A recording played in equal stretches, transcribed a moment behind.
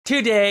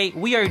Today,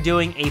 we are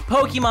doing a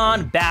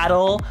Pokemon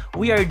battle.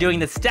 We are doing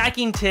the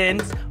stacking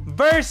tins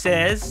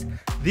versus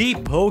the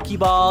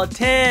Pokeball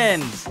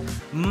Tins.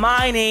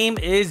 My name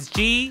is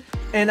G.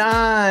 And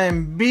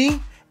I'm B.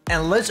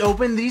 And let's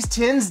open these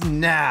tins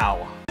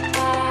now.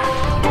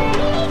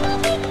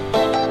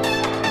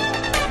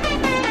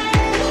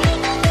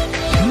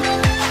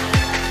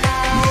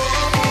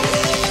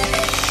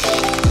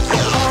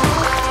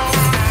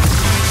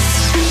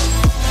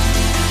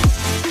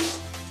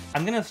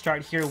 I'm gonna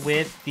start here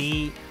with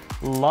the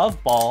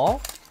Love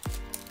Ball.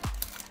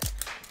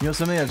 You know,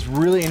 something that's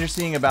really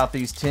interesting about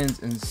these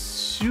tins and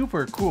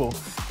super cool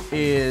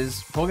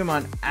is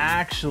Pokemon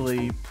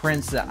actually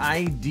prints the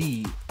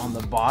ID on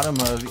the bottom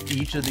of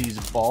each of these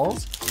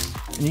balls.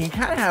 And you can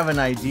kind of have an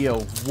idea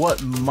of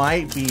what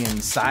might be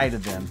inside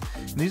of them.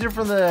 And these are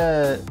from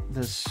the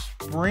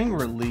spring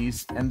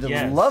release, and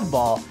the Love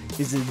Ball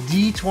is a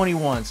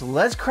D21. So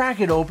let's crack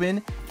it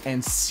open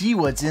and see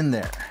what's in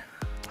there.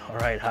 All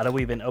right, how do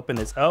we even open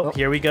this? Oh,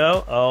 here we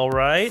go. All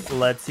right,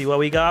 let's see what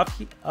we got.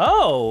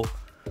 Oh,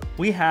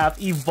 we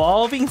have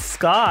Evolving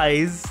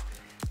Skies,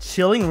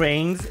 Chilling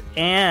Rings,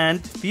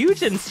 and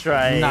Fusion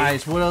Strike.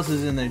 Nice. What else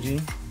is in there, G?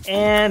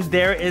 And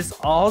there is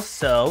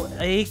also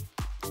a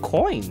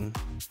coin.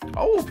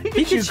 Oh,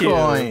 Pikachu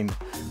coin.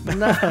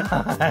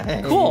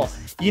 Nice. Cool.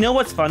 You know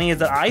what's funny is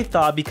that I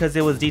thought because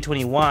it was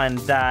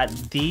D21 that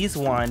these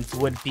ones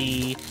would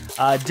be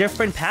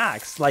different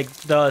packs, like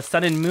the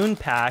Sun and Moon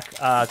pack,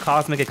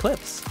 Cosmic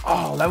Eclipse.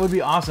 Oh, that would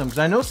be awesome, because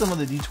I know some of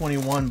the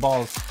D21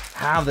 balls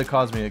have the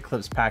Cosmic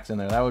Eclipse packs in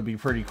there. That would be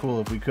pretty cool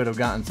if we could have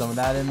gotten some of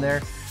that in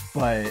there.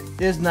 But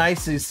it's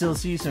nice to still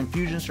see some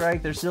Fusion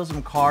Strike. There's still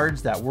some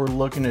cards that we're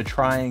looking to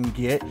try and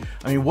get.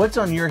 I mean, what's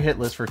on your hit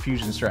list for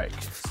Fusion Strike?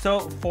 So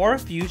for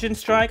Fusion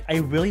Strike, I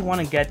really want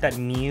to get that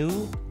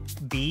Mew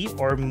V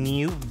or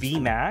Mew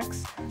V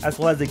Max, as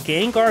well as the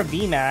Gengar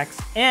V Max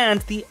and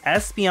the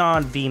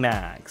Espeon V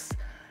Max.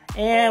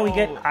 And we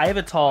get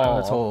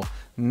Ivytol.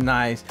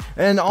 Nice.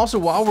 And also,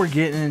 while we're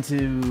getting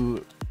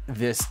into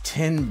this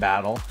tin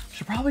battle, we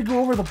should probably go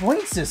over the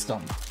point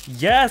system.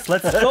 Yes,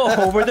 let's go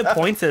over the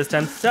point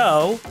system.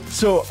 So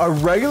a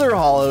regular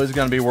holo is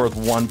going to be worth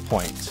 1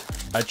 point.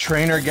 A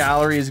trainer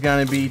gallery is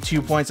going to be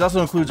 2 points. It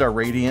also includes our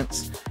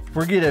radiants. If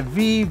we get a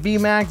V, V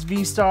Max,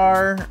 V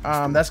Star,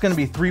 that's going to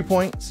be 3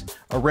 points.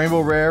 A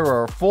rainbow rare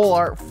or a full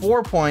art,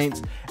 4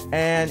 points.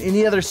 And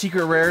any other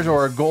secret rares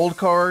or a gold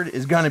card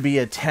is going to be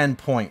at 10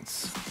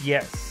 points.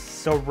 Yes.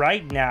 So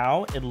right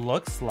now it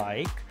looks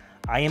like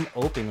I am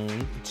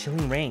opening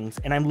Chilling Rings,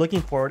 and I'm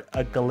looking for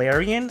a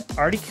Galarian,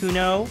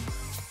 Articuno,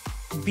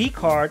 V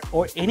card,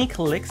 or any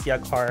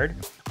Calixia card,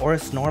 or a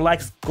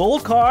Snorlax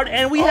gold card,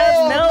 and we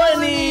have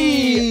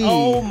Melanie!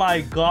 Oh my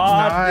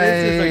god, nice.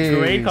 This is a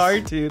great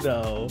card too,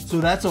 though.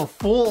 So that's a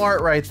full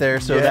art right there,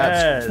 so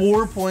that's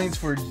 4 points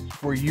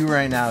for you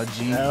right now,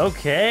 G.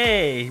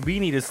 Okay, we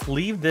need to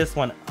sleeve this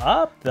one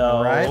up, though.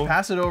 All right,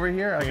 pass it over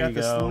here. I got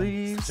the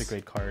sleeves. Such a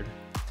great card.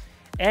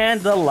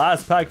 And the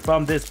last pack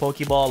from this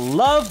Pokeball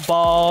Love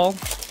Ball.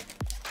 Let's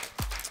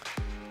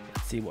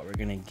see what we're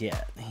gonna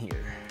get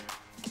here.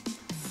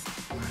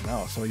 I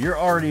know, so you're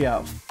already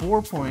at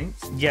 4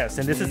 points. Yes,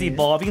 and this is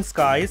Evolving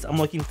Skies. I'm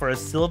looking for a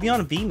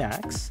Sylveon V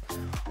Max,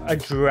 a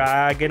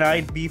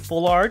Dragonite V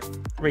Full Art,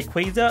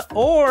 Rayquaza,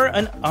 or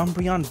an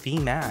Umbreon V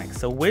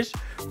Max. So wish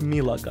me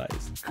luck,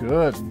 guys.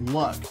 Good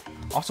luck.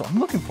 Also, I'm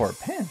looking for a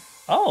pin.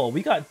 Oh,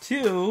 we got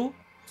two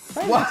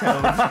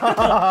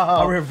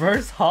a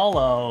reverse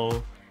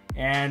holo.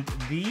 And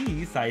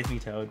the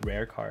Seismitoad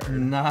rare card.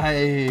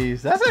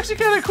 Nice. That's actually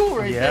kind of cool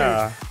right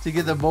there. To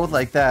get them both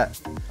like that.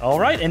 All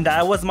right, and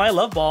that was my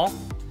Love Ball.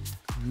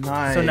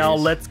 Nice. So now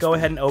let's go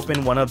ahead and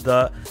open one of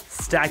the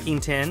stacking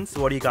tins.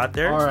 What do you got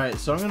there? All right,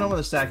 so I'm going to open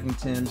the stacking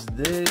tins.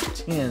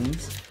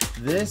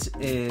 This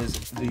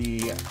is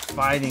the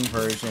fighting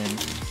version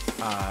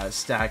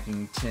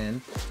stacking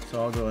tin.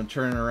 So I'll go and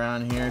turn it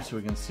around here so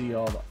we can see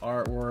all the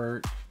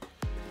artwork.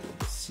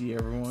 See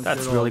everyone.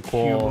 That's really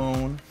cool.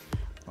 Cubone.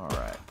 All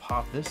right,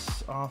 pop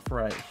this off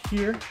right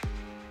here,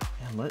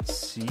 and let's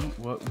see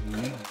what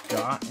we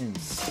got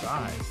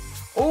inside.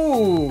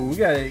 Oh, we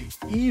got an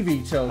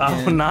Eevee token.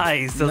 Oh,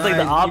 nice. That's like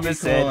the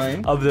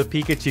opposite of the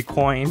Pikachu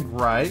coin.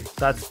 Right.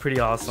 That's pretty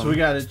awesome. So we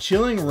got a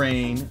Chilling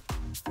Reign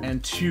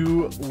and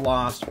 2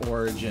 Lost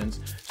Origins.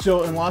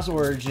 So in Lost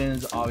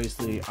Origins,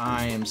 obviously,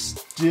 I am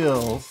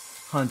still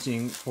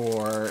hunting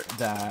for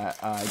that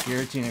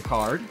Giratina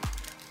card,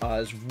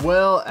 as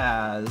well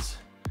as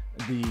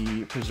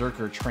the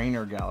Berserker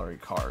Trainer Gallery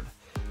card.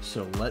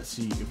 So let's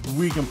see if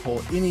we can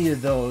pull any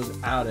of those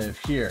out of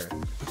here.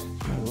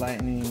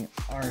 Lightning,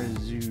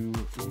 Arzu,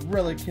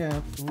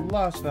 Relicanth,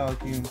 Lost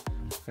Valcuum,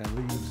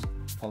 Feliz,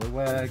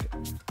 Poliwag,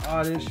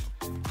 Oddish,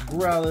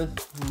 Growlithe,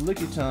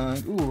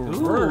 Lickitung,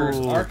 reverse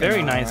Arcanine,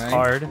 very nice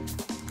card.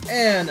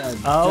 And a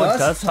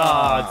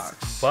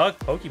Dustox. Bug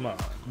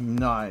Pokemon.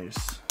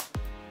 Nice.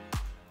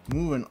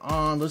 Moving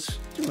on, let's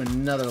do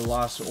another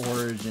Lost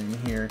Origin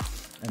here.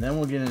 And then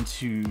we'll get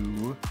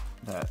into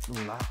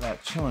that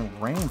Chilling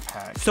Reign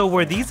pack. So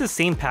were these the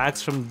same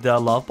packs from the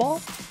Love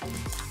Ball?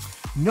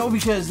 No,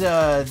 because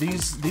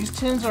these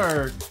tins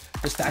are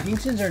the stacking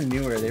tins are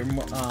newer. They're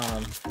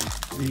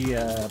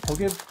the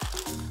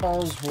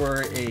Pokeballs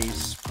were a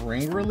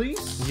spring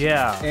release.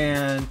 Yeah.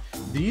 And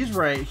these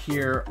right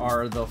here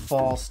are the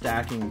fall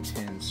stacking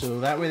tins. So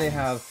that way they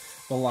have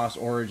the Lost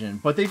Origin,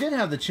 but they did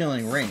have the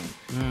Chilling Rain.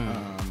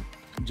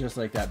 Just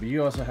like that. But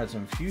you also had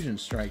some Fusion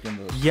Strike in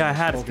those. Yeah, I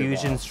had Pokeballs.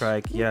 Fusion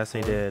Strike. Yes,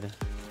 I did.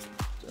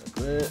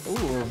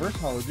 Ooh, reverse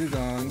holo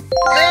Dugong.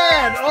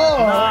 And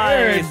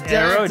nice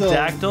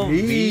Aerodactyl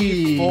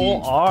V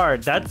full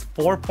art. That's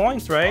 4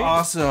 points, right?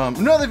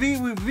 Awesome. No, the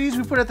V's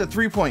we put at the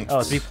 3 points.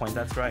 Oh, 3 points.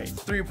 That's right.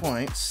 3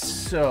 points.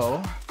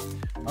 So,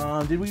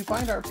 did we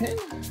find our pin?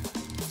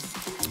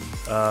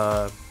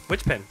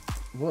 Which pin?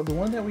 Well, the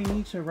one that we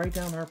need to write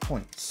down our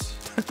points.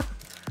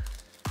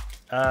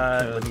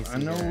 Let me see. I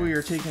know here. we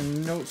were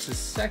taking notes a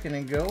second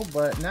ago,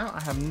 but now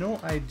I have no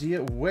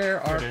idea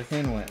where our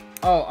pin went.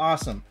 Oh,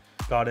 awesome.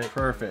 Got it.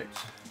 Perfect.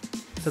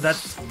 So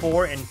that's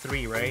 4 and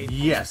 3, right?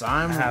 Yes,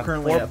 I'm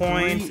currently 4 at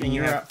points, 3, and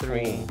you're at 4.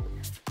 3.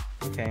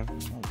 Okay.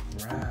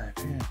 All right.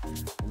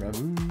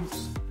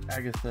 Raboos,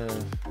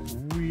 Agatha,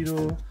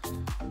 Weedle,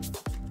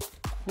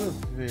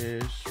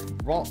 Quillfish,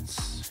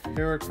 Ralts,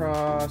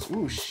 Heracross.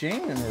 Ooh,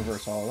 Shane in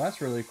reverse holo.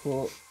 That's really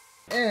cool.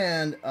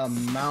 And a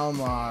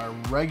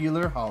Malmar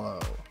regular holo.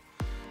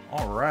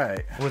 All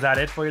right. Was that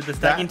it for the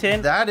stacking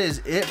tin? That is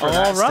it for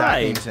that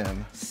stacking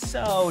tin.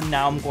 So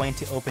now I'm going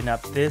to open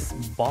up this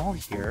ball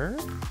here.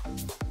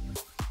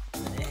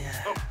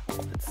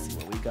 Let's see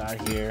what we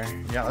got here.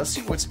 Yeah, let's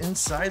see what's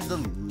inside the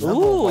Ooh,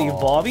 ball.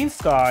 Evolving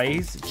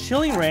Skies,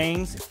 Chilling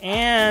Rings,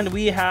 and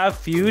we have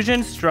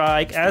Fusion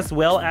Strike as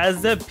well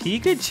as the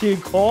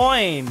Pikachu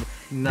coin.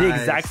 Nice. The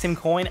exact same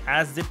coin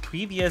as the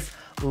previous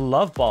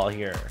Love Ball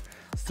here.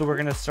 So we're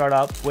gonna start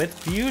up with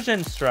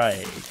Fusion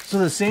Strike. So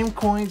the same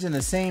coins in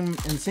the same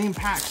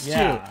packs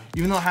too.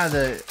 Even though it had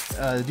the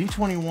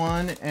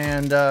D21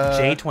 and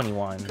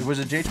J21. Was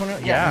it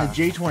J21? Yeah. And the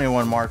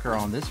J21 marker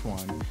on this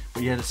one,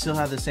 but you had to still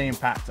have the same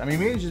packs. I mean,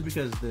 maybe it's just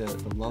because the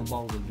Love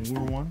Ball is a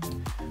newer one.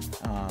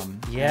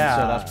 Yeah.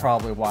 So that's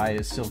probably why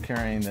it's still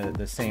carrying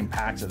the same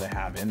packs that they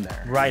have in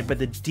there. Right, but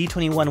the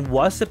D21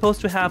 was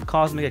supposed to have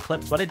Cosmic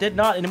Eclipse, but it did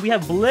not, and we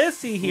have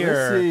Blissey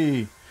here.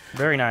 Blissey.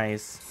 Very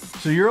nice.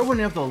 So you're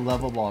opening up the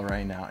Level Ball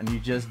right now, and you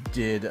just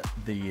did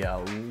the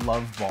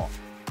Love Ball.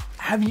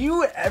 Have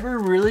you ever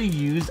really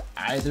used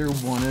either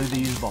one of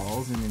these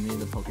balls in any of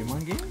the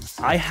Pokemon games?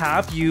 I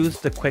have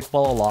used the Quick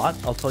Ball a lot,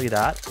 I'll tell you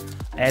that.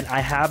 And I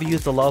have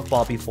used the Love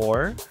Ball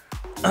before.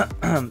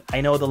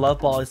 I know the Love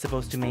Ball is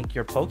supposed to make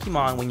your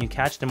Pokemon, when you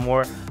catch them,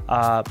 more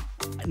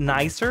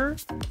nicer,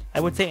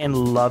 I would say, and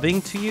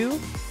loving to you.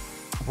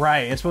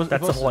 Right, it's supposed,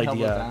 that's the whole help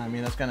idea. With that. I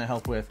mean, that's going to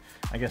help with,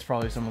 I guess,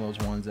 probably some of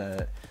those ones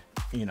that,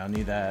 you know,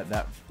 need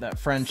that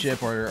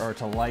friendship or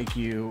to like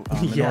you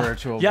in order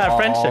to evolve. Yeah,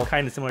 friendship,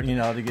 kind of similar. You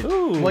know, to get.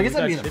 Ooh, well, I guess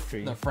that'd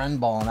be the friend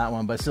ball on that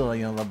one, but still,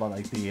 you know, about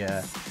like the,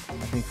 I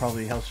think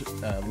probably helps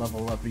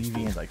level up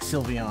Eevee and like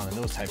Sylveon and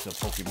those types of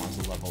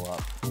Pokemon to level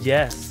up.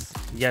 Yes,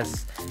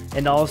 yes,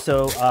 and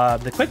also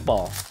the Quick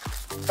Ball.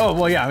 Oh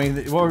well, yeah. I mean,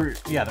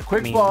 the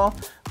Quick Ball.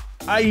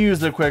 I use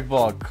the Quick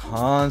Ball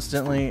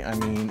constantly. I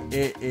mean,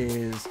 it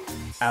is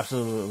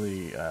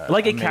absolutely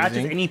like it amazing.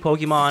 catches any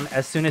Pokemon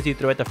as soon as you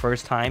throw it the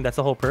first time. That's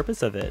the whole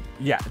purpose of it.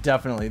 Yeah,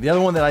 definitely. The other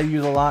one that I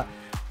use a lot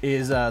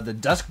is the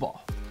Dusk Ball,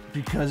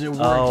 because it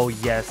works. Oh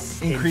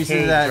yes,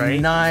 increases at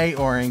night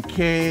or in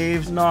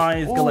caves.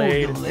 Nice.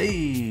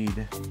 Glade.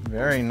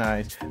 Very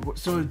nice.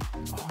 So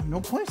no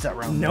points that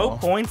round. No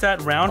points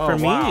that round for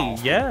me.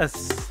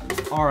 Yes.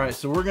 All right,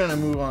 so we're gonna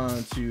move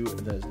on to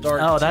the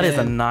dark. Oh, that tin. is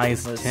a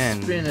nice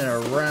tin. Spin it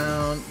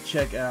around.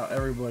 Check out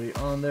everybody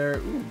on there.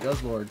 Ooh,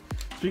 Guzzlord.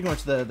 Speaking of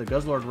which, the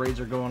Guzzlord raids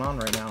are going on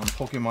right now on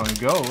Pokemon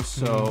Go,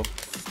 so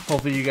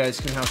hopefully you guys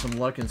can have some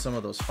luck in some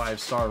of those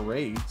 5-star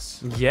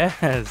raids.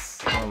 Yes.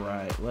 All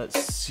right,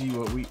 let's see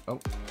what we. Oh,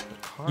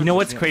 you know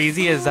what's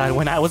crazy is that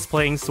when I was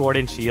playing Sword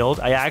and Shield,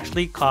 I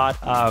actually caught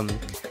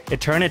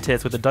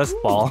Eternatus with the Dusk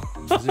Ball.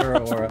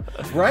 Zero Aura.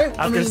 Right?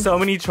 After so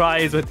many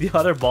tries with the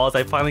other balls,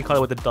 I finally caught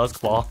it with the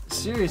Dusk Ball.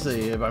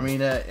 Seriously, I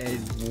mean, it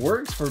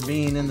works for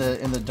being in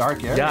the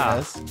dark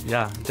areas.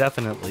 Yeah,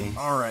 definitely.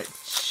 All right,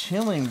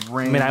 Chilling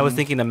Rain. I mean, I was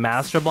thinking the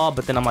Master Ball,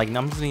 but then I'm like, no,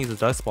 I'm just gonna use the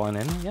Dusk Ball, and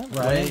then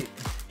right.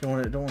 Don't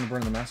want to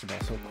burn the Master Ball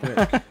so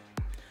quick.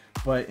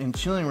 But in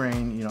Chilling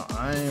Rain, you know,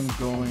 I am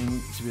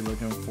going to be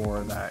looking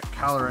for that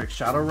Calyrex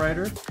Shadow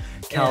Rider.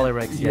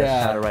 Calyrex,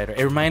 Shadow Rider.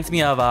 It reminds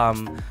me of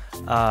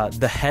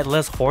the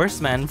Headless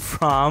Horseman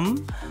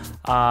from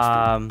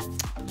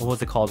what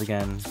was it called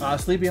again?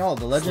 Sleepy Hollow.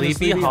 The Legend of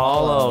Sleepy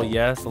Hollow.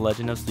 Yes, the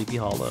Legend of Sleepy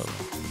Hollow.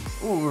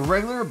 Ooh,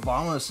 regular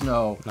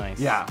Abomasnow. Nice.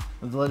 Yeah,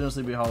 the Legend of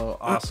Sleepy Hollow.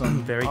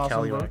 Awesome. Very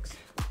awesome Calyrex.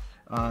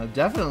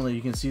 Definitely,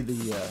 you can see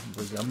the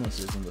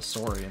resemblances in the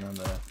story and then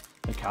the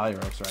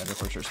Calyrex Rider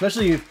for sure.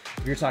 Especially if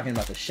you're talking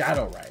about the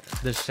Shadow Rider.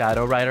 The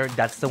Shadow Rider,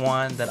 that's the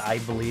one that I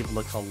believe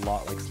looks a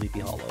lot like Sleepy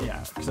Hollow.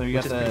 Yeah, so you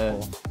got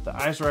the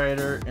Ice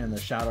Rider and the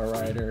Shadow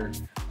Rider.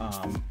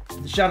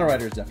 The Shadow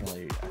Rider is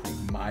definitely, I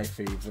think, my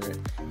favorite.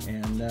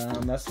 And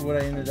that's what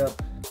I ended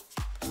up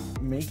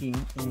making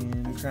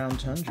in Crown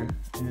Tundra.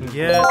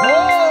 Yes.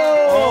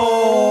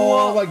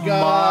 Oh my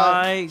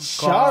god. My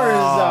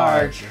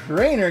Charizard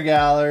Trainer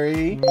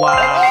Gallery.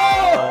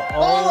 Wow.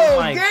 Oh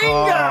my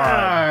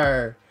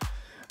Gengar.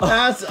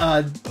 That's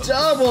a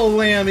double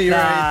whammy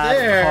right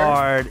there. That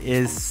card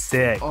is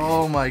sick.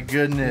 Oh my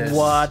goodness.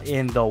 What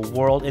in the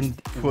world? And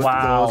Put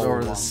those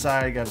over the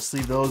side. Got to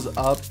sleeve those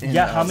up in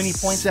how many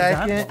points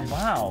second. is that?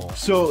 Wow.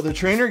 So the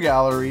Trainer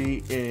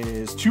Gallery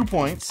is 2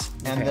 points,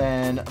 and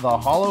then the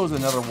Hollow is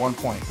another 1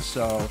 point.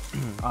 So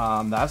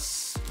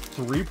that's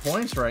 3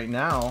 points right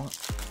now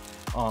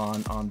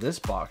on this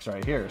box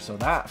right here. So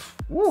that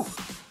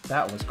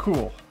was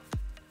cool.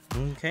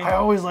 Okay. I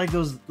always like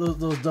those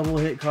double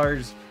hit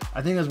cards.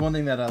 I think that's one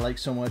thing that I like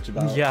so much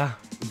about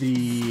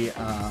the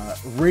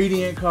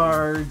Radiant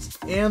cards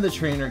and the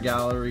Trainer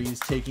Galleries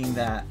taking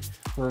that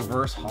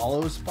reverse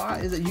hollow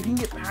spot is that you can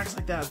get packs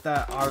like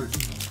that are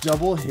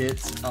double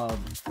hits of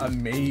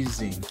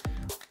amazing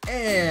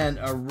and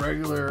a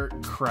regular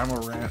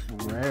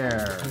Cramorant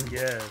rare.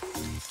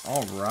 Yes.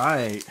 All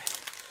right.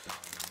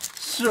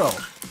 So,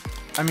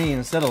 I mean,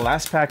 instead of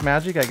last pack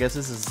magic, I guess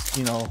this is,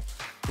 you know,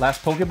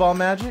 last Pokeball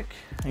magic.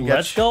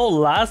 Let's go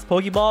last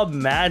Pokeball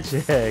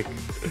magic.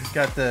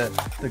 Got the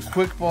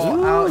quick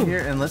ball out here,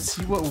 and let's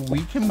see what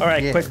we can get. All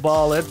right, quick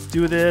ball. Let's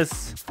do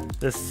this.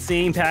 The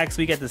same packs.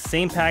 We get the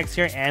same packs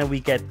here, and we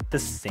get the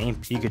same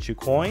Pikachu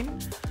coin.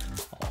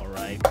 All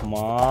right, come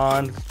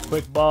on,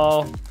 quick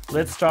ball.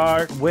 Let's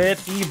start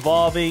with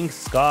Evolving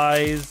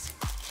Skies.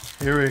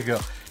 Here we go.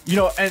 You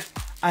know, and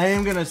I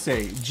am gonna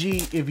say,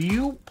 G, if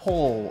you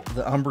pull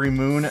the Umbry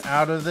Moon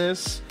out of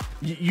this,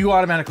 you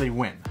automatically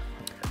win.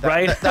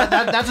 Right?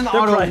 That's an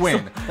auto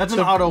win. That's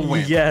an auto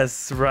win.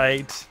 Yes,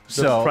 right.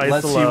 So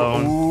let's see.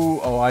 Ooh,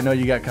 oh, I know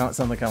you got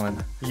something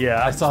coming.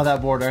 Yeah. I saw that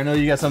border. I know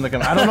you got something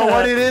coming. I don't know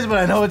what it is, but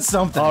I know it's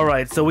something. All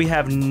right, so we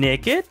have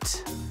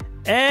Nickit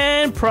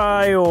and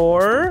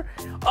Prior.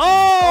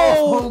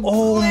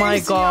 Oh my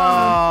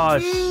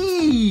gosh.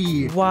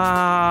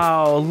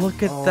 Wow,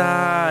 look at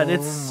that.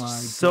 It's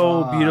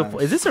so beautiful.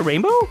 Is this a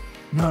rainbow?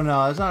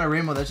 No, it's not a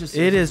rainbow. That's just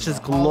it is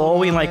just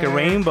glowing like a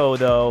rainbow,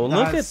 though.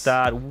 Look at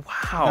that!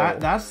 Wow.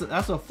 That's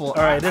a full.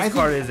 All right,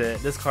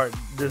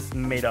 this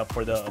made up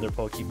for the other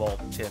Pokeball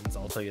tins.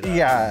 I'll tell you that.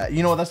 Yeah,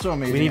 you know that's so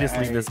amazing. We need to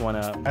sleeve this one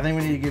up. I think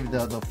we need to give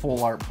the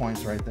full art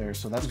points right there.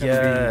 So that's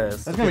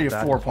gonna be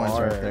 4 points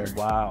right there.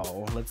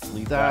 Wow, let's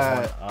sleeve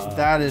that one up.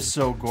 That is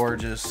so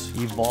gorgeous.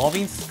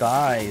 Evolving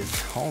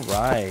Skies. All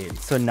right,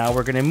 so now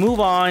we're gonna move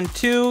on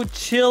to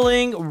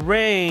Chilling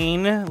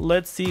Rain.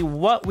 Let's see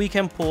what we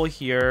can pull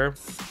here.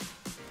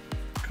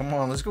 Come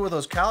on, let's go with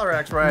those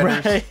Calyrex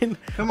riders. Right?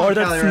 Come on, or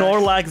the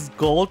Snorlax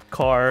gold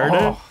card.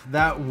 Oh,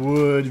 that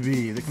would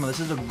be. Come on,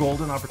 this is a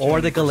golden opportunity. Or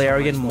the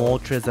Galarian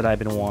Moltres that I've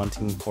been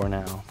wanting for a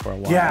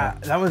while. Yeah,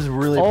 that was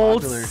really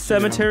Old popular.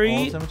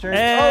 Cemetery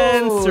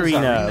and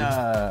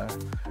Serena.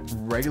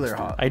 Regular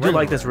hot. I do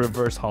like this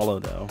reverse hollow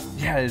though.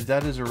 Yeah,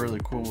 that is a really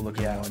cool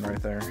looking one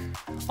right there.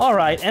 All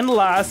right, and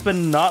last but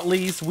not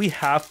least, we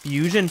have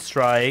Fusion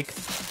Strike.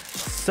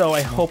 So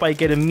I hope I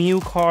get a Mew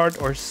card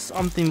or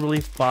something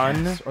really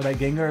fun. Yes, or that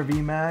Gengar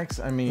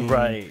VMAX. I mean,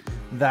 right.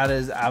 That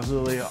is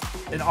absolutely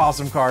an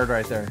awesome card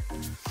right there.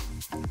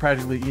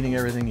 Practically eating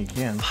everything you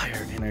can.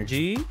 Fire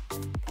Energy.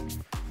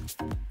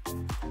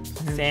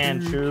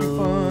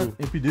 Sandshrew.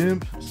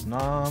 Impidimp.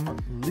 Snom.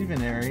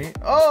 Leavenary.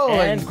 Oh,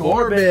 and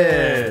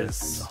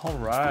Gorbis. All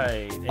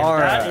right. And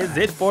that is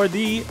it for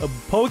the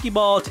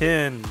Pokeball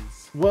tins.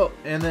 Well,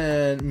 and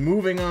then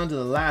moving on to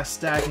the last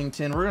stacking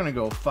tin, we're going to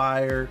go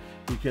fire.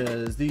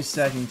 Because these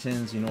stacking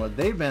tins, you know what,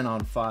 they've been on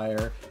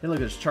fire. Hey, look,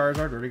 it's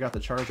Charizard. We already got the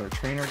Charizard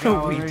Trainer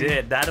Gallery. We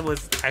did. That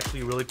was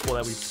actually really cool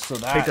that we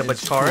picked up a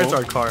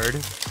Charizard card.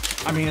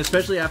 I mean,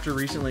 especially after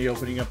recently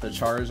opening up the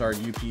Charizard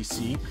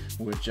UPC,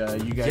 which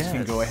you guys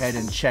can go ahead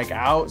and check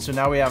out. So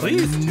now we have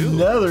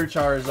another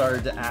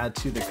Charizard to add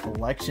to the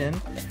collection.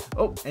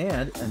 Oh,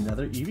 and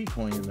another Eevee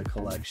coin in the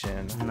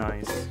collection.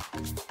 Nice.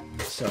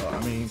 So,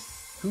 I mean,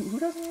 who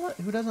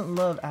doesn't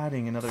love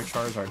adding another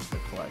Charizard to the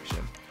collection?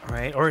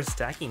 Right, or a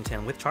stacking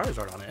tin with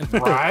Charizard on it.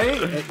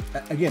 Right?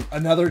 Again,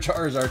 another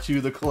Charizard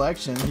to the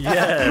collection.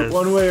 Yes.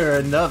 One way or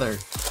another.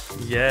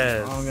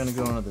 Yes. I'm going to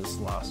go into this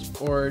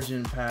Lost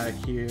Origin pack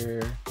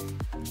here.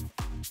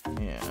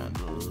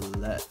 And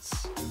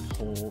let's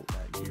pull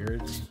that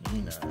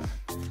Giratina.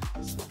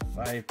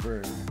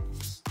 Viper,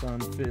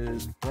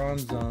 Stunfisk,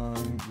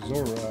 Bronzong,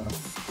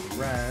 Zora,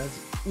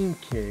 Raz,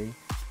 Inkay,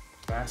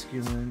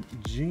 Basculin,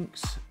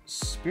 Jinx,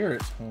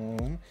 Spirit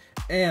Home,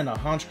 and a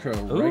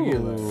Honchkrow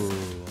regular.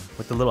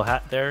 With the little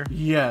hat there?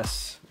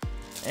 Yes.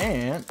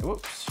 And,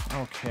 whoops,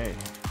 okay.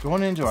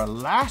 Going into our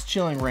last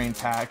Chilling Rain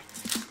pack,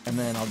 and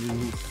then I'll do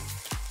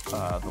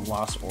the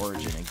Lost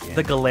Origin again.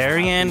 The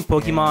Galarian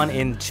Pokemon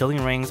in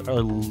Chilling Rings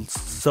are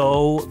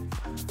so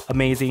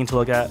amazing to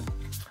look at.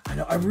 I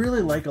know, I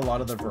really like a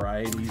lot of the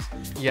varieties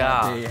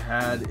that they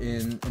had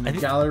in the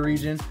Galar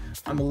region.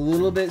 I'm a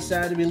little bit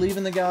sad to be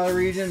leaving the Galar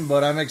region,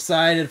 but I'm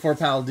excited for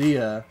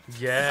Paldea.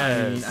 Yes.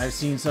 I mean, I've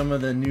seen some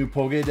of the new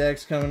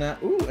Pokédex coming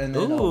out. Ooh, and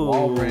then a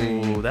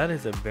Walrein. That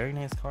is a very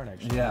nice card,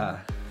 actually. Yeah.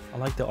 I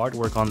like the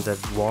artwork on the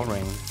wall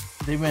ring.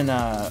 They've been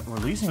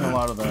releasing a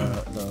lot of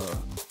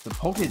the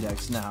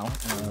Pokédex now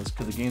because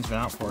the game's been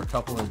out for a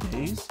couple of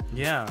days.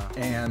 Yeah.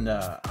 And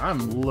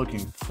I'm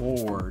looking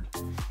forward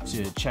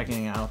to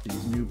checking out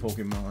these new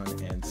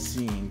Pokemon and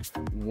seeing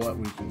what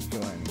we can go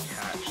ahead and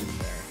catch in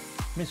there.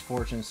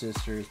 Misfortune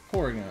Sisters,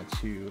 Porygon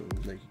 2,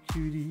 Lake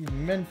Cutie,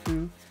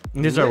 Menfu.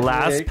 This is our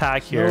last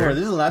pack here. No,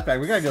 this is the last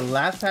pack. We gotta go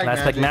last pack.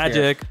 Last pack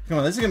magic. Here. Come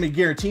on, this is gonna be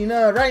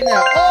Giratina right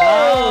now.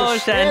 Oh,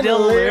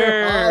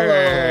 Chandelier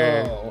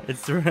Hollow.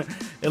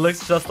 It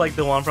looks just like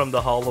the one from the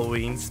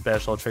Halloween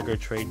special Trick or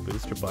Treat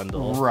booster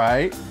bundle.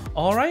 Right.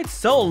 All right,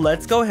 so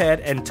let's go ahead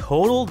and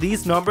total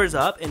these numbers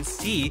up and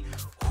see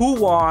who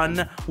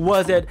won.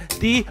 Was it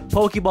the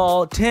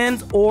Pokeball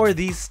Tins or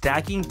the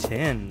Stacking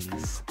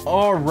Tins?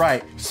 All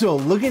right, so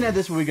looking at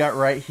this, what we got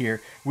right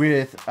here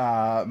with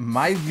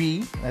my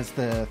V, that's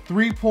the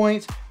 3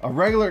 points.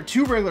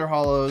 Two regular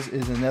hollows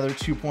is another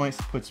 2 points,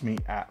 puts me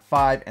at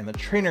 5, and the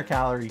trainer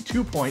calorie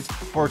 2 points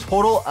for a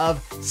total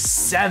of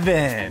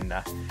 7.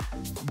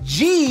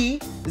 G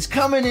is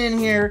coming in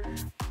here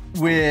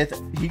with,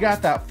 he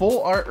got that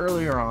full art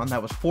earlier on, that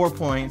was 4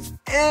 points,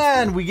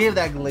 and we gave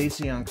that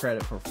Glaceon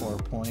credit for 4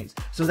 points,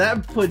 so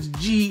that puts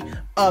G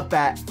up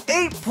at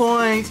 8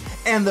 points,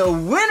 and the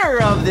winner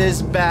of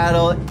this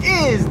battle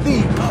is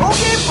the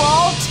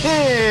Pokeball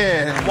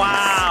Tin.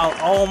 Wow,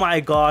 oh my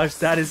gosh,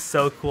 that is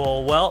so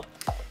cool. Well,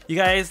 you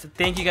guys,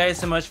 thank you guys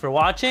so much for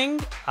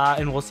watching,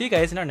 and we'll see you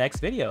guys in our next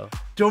video.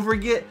 Don't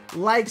forget,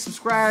 like,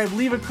 subscribe,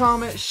 leave a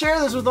comment, share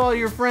this with all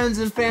your friends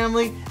and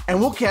family, and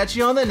we'll catch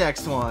you on the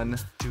next one.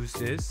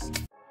 Deuces.